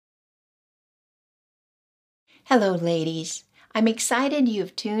Hello, ladies. I'm excited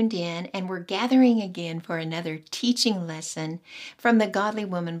you've tuned in and we're gathering again for another teaching lesson from the Godly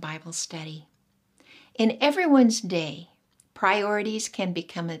Woman Bible Study. In everyone's day, priorities can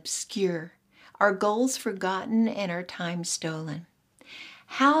become obscure, our goals forgotten, and our time stolen.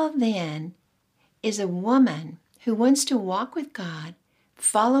 How then is a woman who wants to walk with God,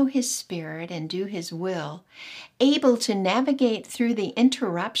 follow His Spirit, and do His will, able to navigate through the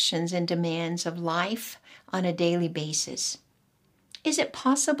interruptions and demands of life on a daily basis? Is it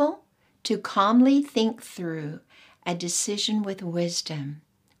possible to calmly think through a decision with wisdom,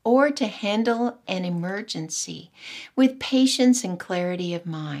 or to handle an emergency with patience and clarity of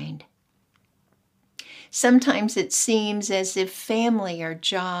mind? Sometimes it seems as if family or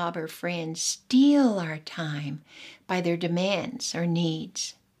job or friends steal our time by their demands or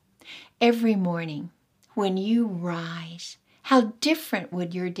needs. Every morning when you rise, how different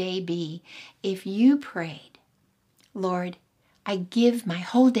would your day be if you prayed, "Lord, I give my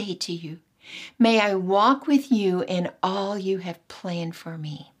whole day to you. May I walk with you in all you have planned for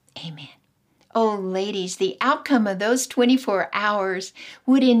me. Amen." Oh, ladies, the outcome of those 24 hours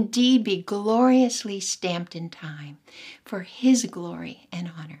would indeed be gloriously stamped in time for His glory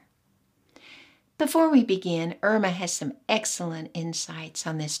and honor. Before we begin, Irma has some excellent insights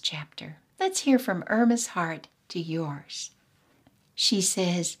on this chapter. Let's hear from Irma's heart to yours. She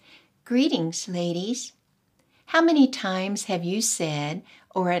says, "Greetings, ladies. How many times have you said,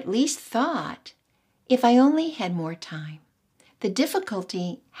 or at least thought, if I only had more time? The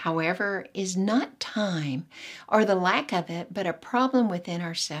difficulty, however, is not time or the lack of it, but a problem within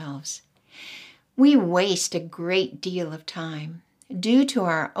ourselves. We waste a great deal of time due to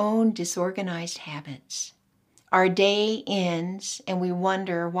our own disorganized habits. Our day ends and we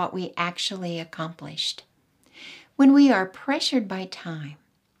wonder what we actually accomplished. When we are pressured by time,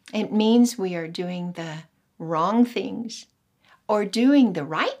 it means we are doing the wrong things or doing the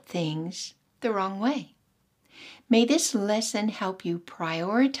right things the wrong way. May this lesson help you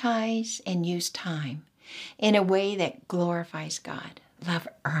prioritize and use time in a way that glorifies God. Love,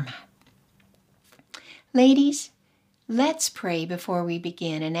 Irma." Ladies, let's pray before we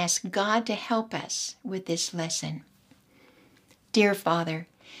begin and ask God to help us with this lesson. Dear Father,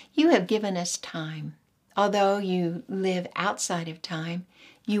 you have given us time. Although you live outside of time,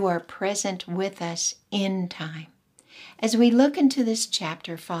 you are present with us in time. As we look into this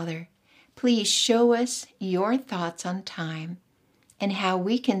chapter, Father, please show us your thoughts on time and how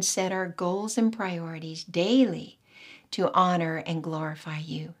we can set our goals and priorities daily to honor and glorify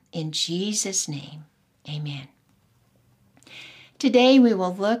you. In Jesus' name, amen. Today we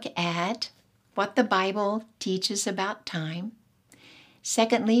will look at what the Bible teaches about time.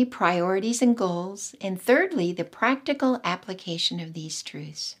 Secondly, priorities and goals. And thirdly, the practical application of these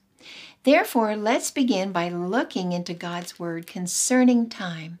truths. Therefore, let's begin by looking into God's Word concerning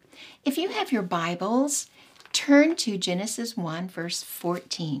time. If you have your Bibles, turn to Genesis 1, verse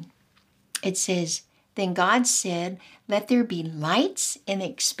 14. It says, "Then God said, 'Let there be lights in the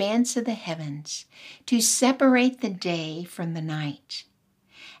expanse of the heavens to separate the day from the night,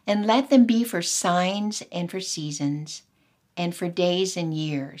 and let them be for signs and for seasons, and for days and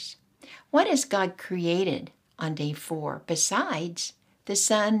years.'" What has God created on day 4 besides the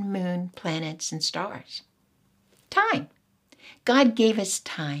sun, moon, planets, and stars? Time. God gave us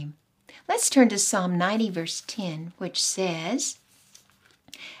time. Let's turn to Psalm 90, verse 10, which says,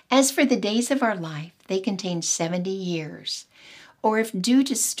 "As for the days of our life, they contain 70 years, or if due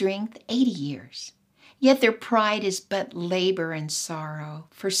to strength, 80 years. Yet their pride is but labor and sorrow,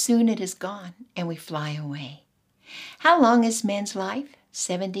 for soon it is gone, and we fly away." How long is man's life?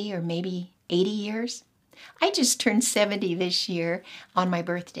 70 or maybe 80 years? I just turned 70 this year on my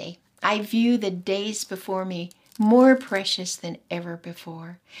birthday. I view the days before me more precious than ever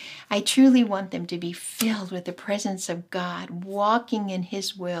before. I truly want them to be filled with the presence of God, walking in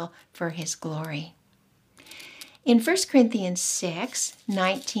His will for His glory. In 1 Corinthians 6,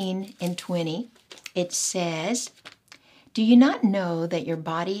 19 and 20, it says, "Do you not know that your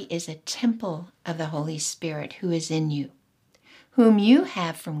body is a temple of the Holy Spirit who is in you, whom you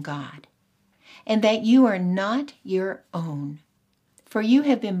have from God, and that you are not your own? For you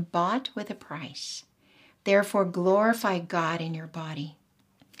have been bought with a price. Therefore glorify God in your body."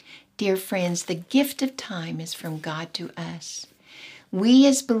 Dear friends, the gift of time is from God to us. We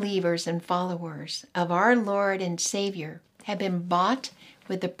as believers and followers of our Lord and Savior have been bought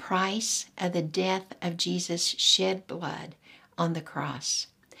with the price of the death of Jesus' shed blood on the cross.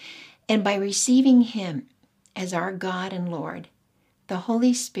 And by receiving Him as our God and Lord, the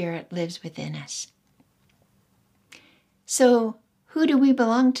Holy Spirit lives within us. So, who do we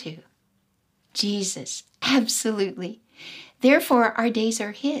belong to? Jesus, Absolutely. Therefore, our days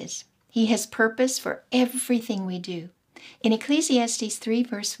are His. He has purpose for everything we do. In Ecclesiastes 3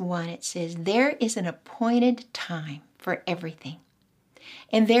 verse 1, it says, "There is an appointed time for everything,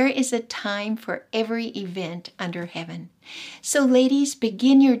 and there is a time for every event under heaven." So ladies,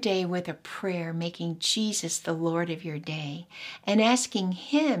 begin your day with a prayer, making Jesus the Lord of your day, and asking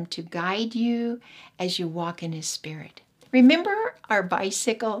Him to guide you as you walk in His Spirit. Remember our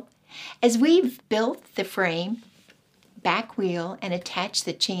bicycle? As we've built the frame, back wheel, and attached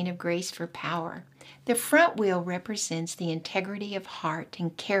the chain of grace for power, the front wheel represents the integrity of heart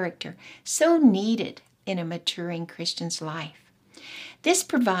and character so needed in a maturing Christian's life. This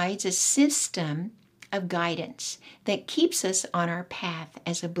provides a system of guidance that keeps us on our path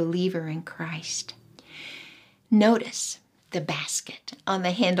as a believer in Christ. Notice the basket on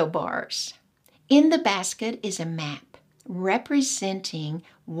the handlebars. In the basket is a map representing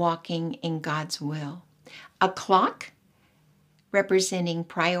walking in God's will, a clock representing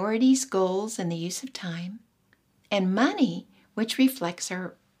priorities, goals, and the use of time, and money, which reflects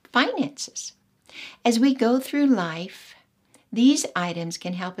our finances. As we go through life, these items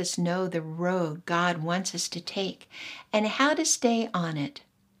can help us know the road God wants us to take and how to stay on it.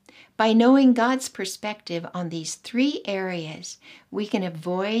 By knowing God's perspective on these 3 areas, we can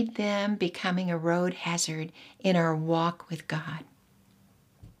avoid them becoming a road hazard in our walk with God.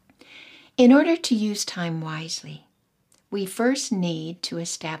 In order to use time wisely, we first need to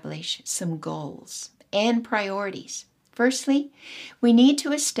establish some goals and priorities. Firstly, we need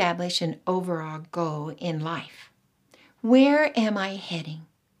to establish an overall goal in life. Where am I heading?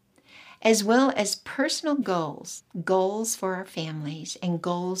 As well as personal goals, goals for our families, and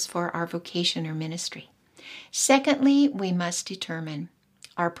goals for our vocation or ministry. Secondly, we must determine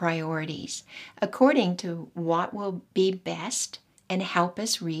our priorities according to what will be best and help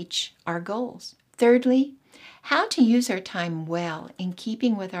us reach our goals. Thirdly, how to use our time well in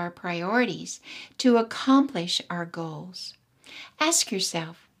keeping with our priorities to accomplish our goals. Ask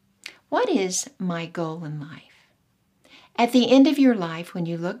yourself, what is my goal in life? At the end of your life, when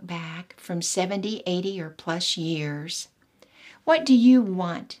you look back from 70, 80, or plus years, what do you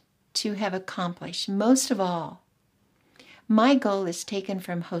want to have accomplished most of all? My goal is taken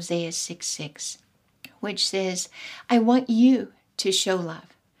from Hosea 6:6, which says, "I want you to show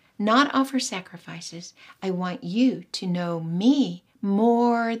love, not offer sacrifices. I want you to know me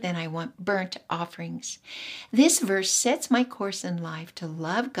more than I want burnt offerings." This verse sets my course in life to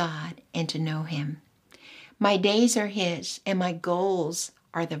love God and to know Him. My days are His, and my goals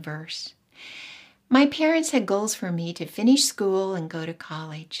are the verse. My parents had goals for me to finish school and go to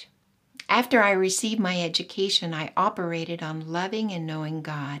college. After I received my education, I operated on loving and knowing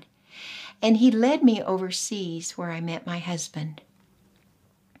God, and He led me overseas where I met my husband.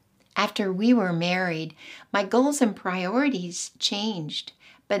 After we were married, my goals and priorities changed,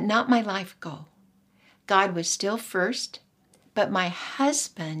 but not my life goal. God was still first, but my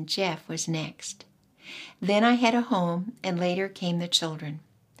husband, Jeff, was next. Then I had a home, and later came the children.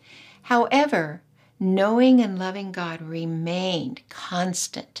 However, knowing and loving God remained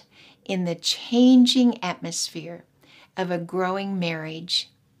constant in the changing atmosphere of a growing marriage,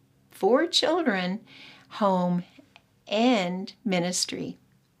 4 children, home, and ministry.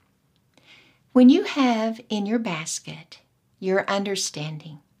 When you have in your basket your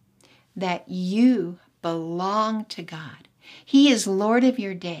understanding that you belong to God, He is Lord of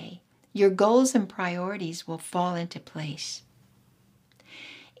your day, your goals and priorities will fall into place.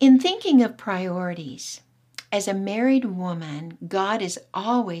 In thinking of priorities, as a married woman, God is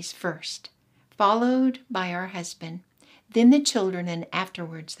always first, followed by our husband, then the children, and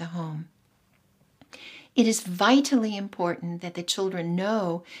afterwards the home. It is vitally important that the children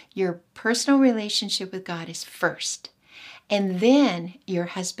know your personal relationship with God is first, and then your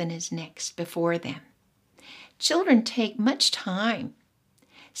husband is next before them. Children take much time,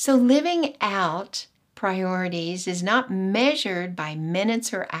 so living out priorities is not measured by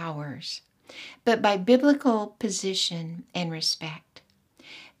minutes or hours, but by biblical position and respect.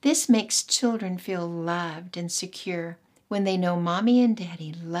 This makes children feel loved and secure when they know mommy and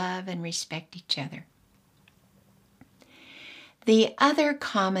daddy love and respect each other. The other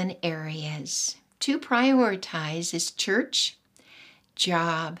common areas to prioritize is church,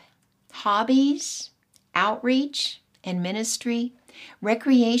 job, hobbies, outreach and ministry,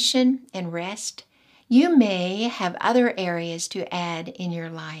 recreation and rest. You may have other areas to add in your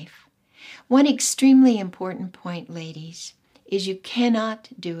life. One extremely important point, ladies, is you cannot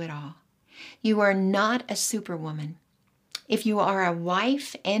do it all. You are not a superwoman. If you are a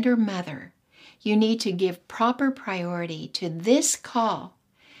wife and or mother, you need to give proper priority to this call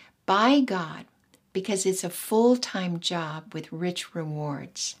by God because it's a full-time job with rich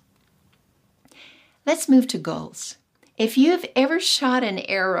rewards. Let's move to goals. If you've ever shot an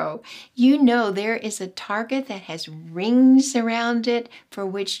arrow, you know there is a target that has rings around it for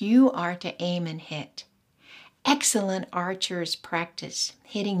which you are to aim and hit. Excellent archers practice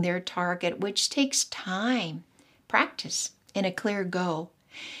hitting their target, which takes time, practice, and a clear goal.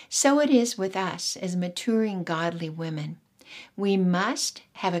 So it is with us as maturing godly women. We must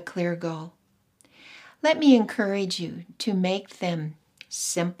have a clear goal. Let me encourage you to make them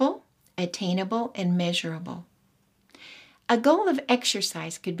simple, attainable, and measurable. A goal of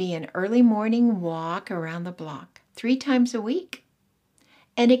exercise could be an early morning walk around the block 3 times a week.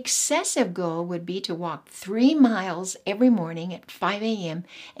 An excessive goal would be to walk 3 miles every morning at 5 a.m.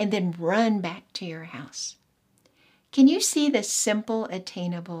 and then run back to your house. Can you see the simple,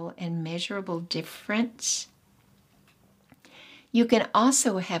 attainable, and measurable difference? You can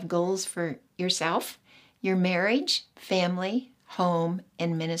also have goals for yourself, your marriage, family, home,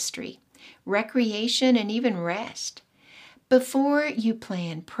 and ministry, recreation, and even rest. Before you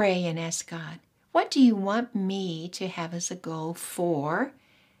plan, pray and ask God, what do you want me to have as a goal for?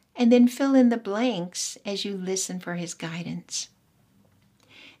 And then fill in the blanks as you listen for His guidance.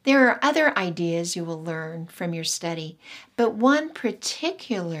 There are other ideas you will learn from your study, but one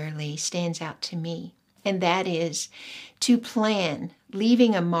particularly stands out to me, and that is to plan,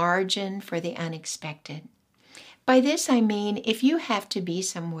 leaving a margin for the unexpected. By this I mean if you have to be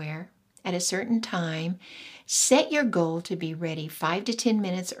somewhere at a certain time, set your goal to be ready 5 to 10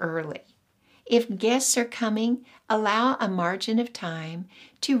 minutes early. If guests are coming, allow a margin of time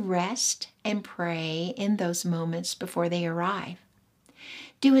to rest and pray in those moments before they arrive.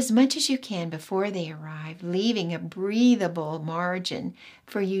 Do as much as you can before they arrive, leaving a breathable margin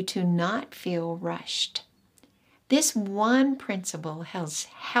for you to not feel rushed. This one principle has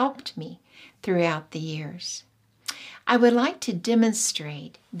helped me throughout the years. I would like to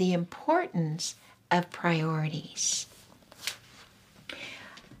demonstrate the importance of priorities.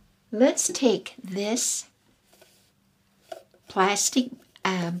 Let's take this plastic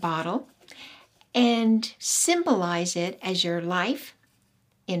bottle and symbolize it as your life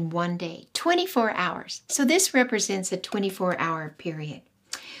in one day, 24 hours. So this represents a 24-hour period.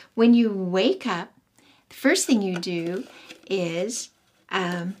 When you wake up, the first thing you do is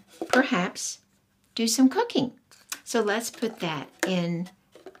perhaps do some cooking. So let's put that in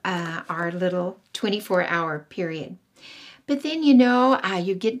our little 24-hour period. But then,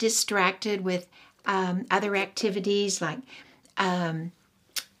 you get distracted with other activities like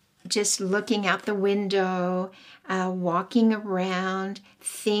just looking out the window, walking around,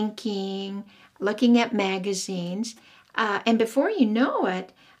 thinking, looking at magazines. And before you know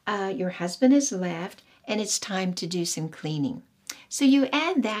it, your husband has left and it's time to do some cleaning. So you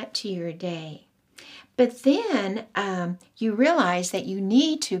add that to your day. But then you realize that you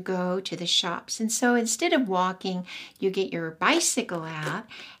need to go to the shops. And so instead of walking, you get your bicycle out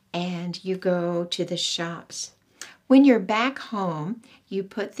and you go to the shops. When you're back home, you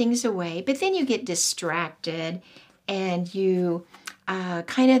put things away, but then you get distracted and you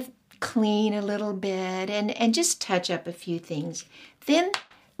kind of clean a little bit and just touch up a few things. Then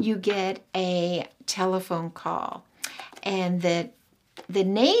you get a telephone call and the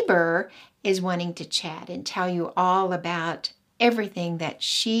neighbor is wanting to chat and tell you all about everything that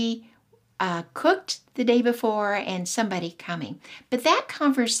she cooked the day before and somebody coming. But that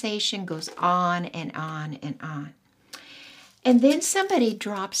conversation goes on and on and on. And then somebody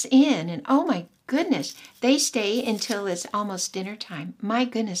drops in and oh my goodness, they stay until it's almost dinner time. My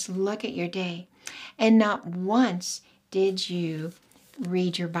goodness, look at your day. And not once did you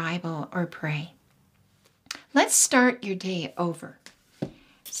read your Bible or pray. Let's start your day over.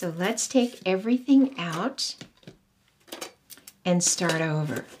 So let's take everything out and start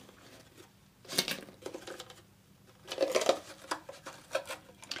over.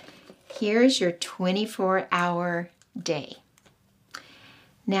 Here's your 24-hour day.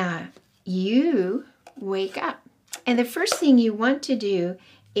 Now, you wake up, and the first thing you want to do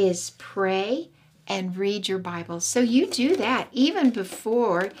is pray and read your Bible. So you do that even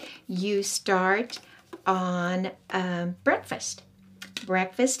before you start on breakfast.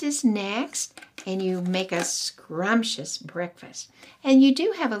 Breakfast is next, and you make a scrumptious breakfast. And you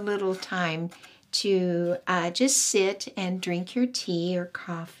do have a little time to just sit and drink your tea or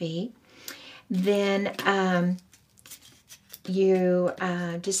coffee. Then you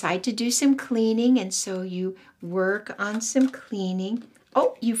decide to do some cleaning, and so you work on some cleaning.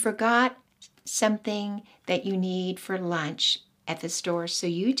 Oh, you forgot something that you need for lunch at the store. So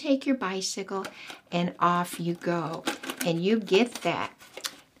you take your bicycle and off you go. And you get that.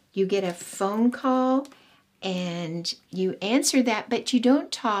 You get a phone call and you answer that, but you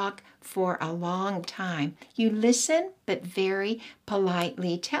don't talk for a long time. You listen, but very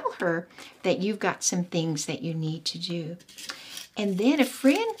politely tell her that you've got some things that you need to do. And then a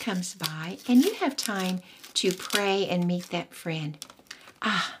friend comes by and you have time to pray and meet that friend.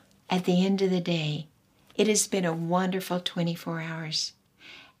 At the end of the day, it has been a wonderful 24 hours.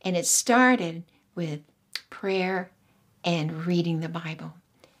 And it started with prayer and reading the Bible.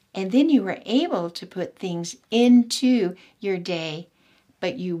 And then you were able to put things into your day,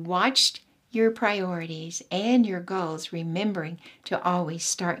 but you watched your priorities and your goals, remembering to always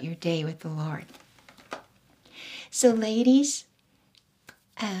start your day with the Lord. So ladies,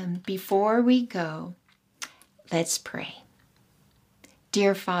 before we go, let's pray.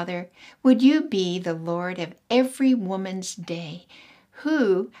 Dear Father, would you be the Lord of every woman's day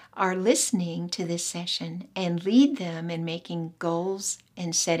who are listening to this session and lead them in making goals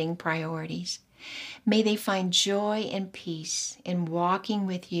and setting priorities. May they find joy and peace in walking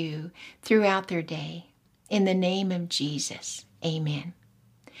with you throughout their day. In the name of Jesus, amen.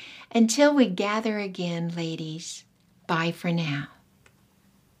 Until we gather again, ladies, bye for now.